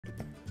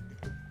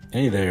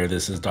Hey there,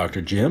 this is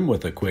Dr. Jim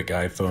with a quick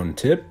iPhone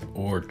tip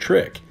or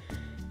trick.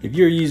 If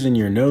you're using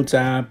your Notes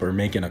app or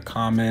making a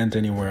comment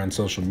anywhere on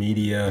social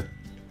media,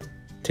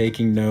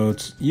 taking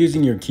notes,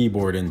 using your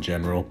keyboard in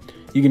general,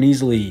 you can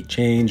easily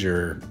change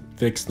or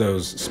fix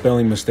those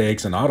spelling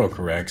mistakes and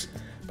autocorrects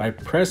by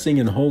pressing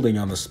and holding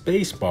on the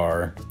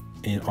spacebar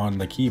on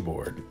the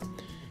keyboard.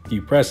 If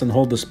you press and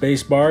hold the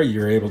spacebar,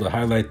 you're able to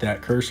highlight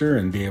that cursor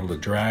and be able to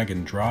drag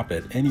and drop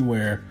it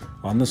anywhere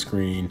on the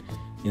screen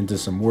into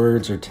some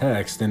words or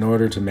text in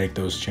order to make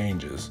those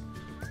changes.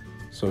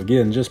 So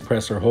again, just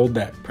press and hold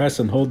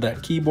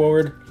that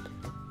keyboard,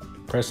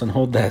 press and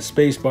hold that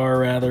space bar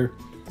rather.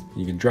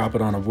 You can drop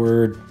it on a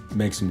word,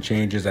 make some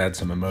changes, add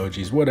some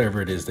emojis, whatever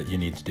it is that you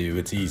need to do.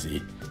 It's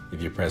easy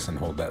if you press and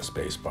hold that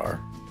space bar.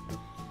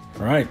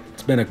 All right,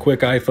 it's been a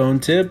quick iPhone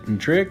tip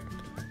and trick.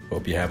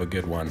 Hope you have a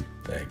good one.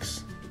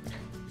 Thanks.